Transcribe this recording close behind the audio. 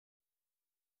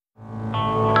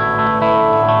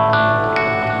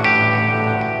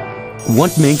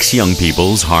What makes young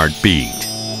people's heart beat?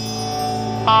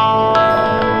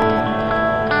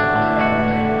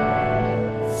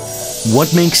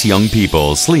 What makes young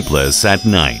people sleepless at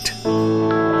night?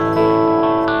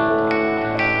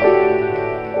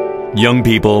 Young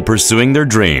people pursuing their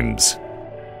dreams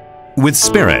with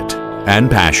spirit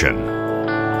and passion.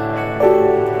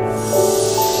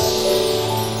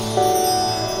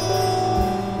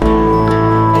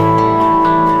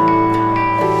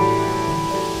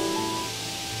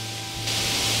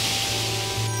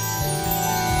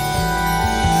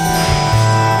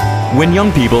 When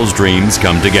young people's dreams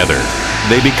come together,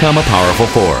 they become a powerful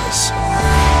force.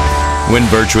 When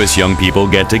virtuous young people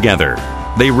get together,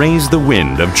 they raise the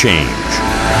wind of change.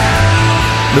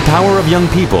 The power of young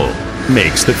people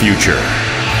makes the future.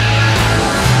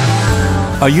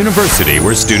 A university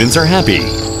where students are happy.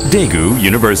 Daegu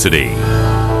University.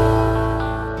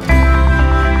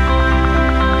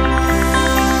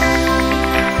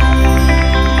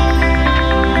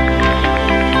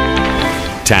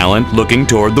 Talent looking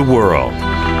toward the world.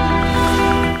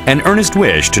 An earnest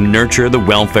wish to nurture the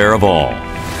welfare of all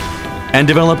and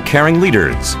develop caring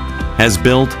leaders has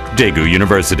built Daegu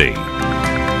University.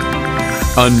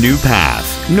 A new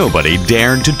path nobody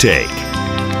dared to take.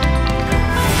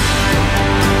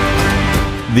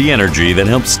 The energy that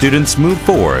helps students move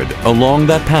forward along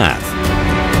that path.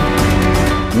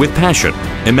 With passion,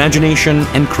 imagination,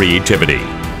 and creativity,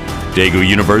 Daegu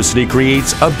University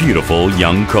creates a beautiful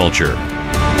young culture.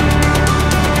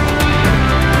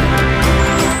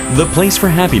 The place for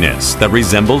happiness that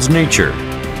resembles nature,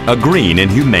 a green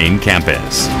and humane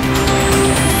campus.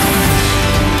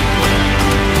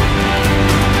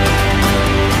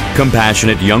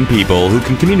 Compassionate young people who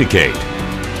can communicate,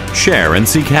 share and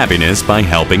seek happiness by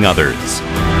helping others.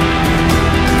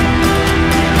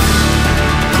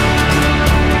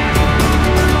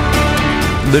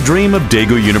 The dream of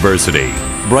Daegu University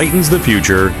brightens the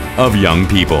future of young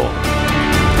people.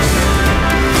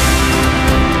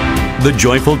 The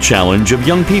joyful challenge of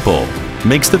young people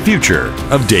makes the future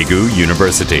of Daegu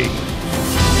University.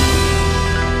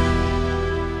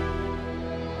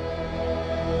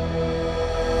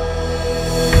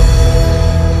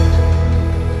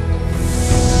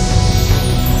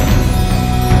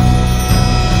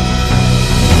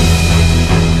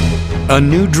 A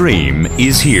new dream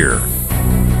is here.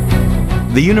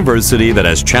 The university that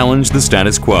has challenged the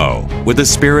status quo with a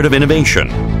spirit of innovation.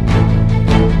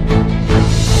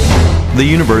 The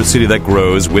university that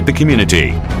grows with the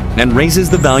community and raises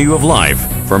the value of life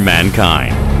for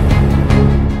mankind.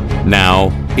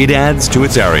 Now, it adds to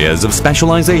its areas of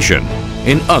specialization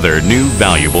in other new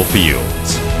valuable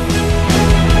fields.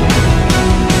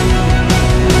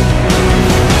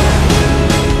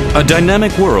 A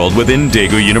dynamic world within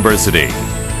Daegu University.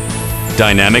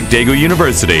 Dynamic Daegu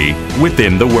University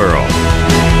within the world.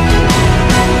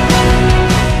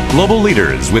 Global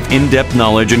leaders with in-depth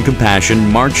knowledge and compassion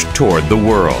march toward the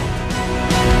world.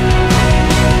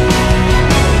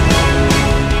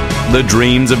 The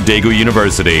dreams of Daegu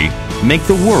University make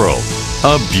the world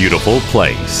a beautiful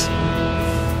place.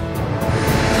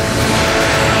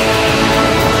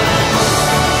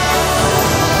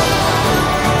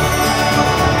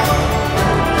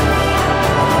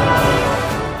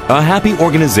 A happy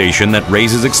organization that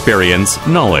raises experience,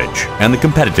 knowledge, and the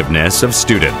competitiveness of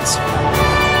students.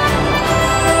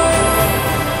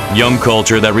 Young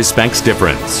culture that respects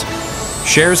difference,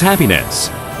 shares happiness,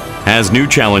 has new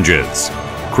challenges,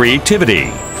 creativity,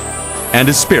 and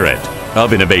a spirit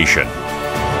of innovation.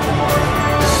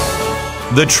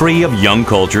 The tree of young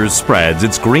culture spreads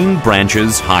its green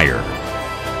branches higher.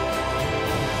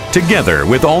 Together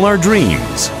with all our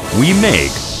dreams, we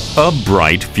make a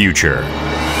bright future.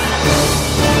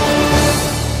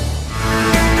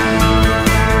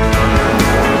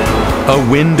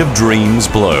 A wind of dreams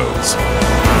blows.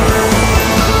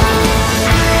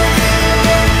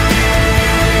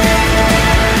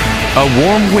 A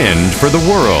warm wind for the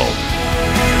world.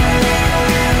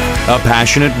 A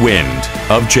passionate wind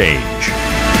of change.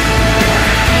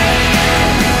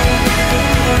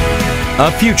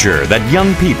 A future that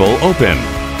young people open.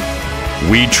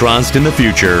 We trust in the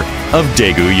future of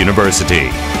Daegu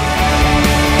University.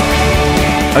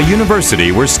 A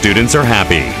university where students are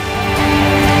happy.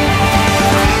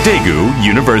 Daegu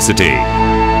University.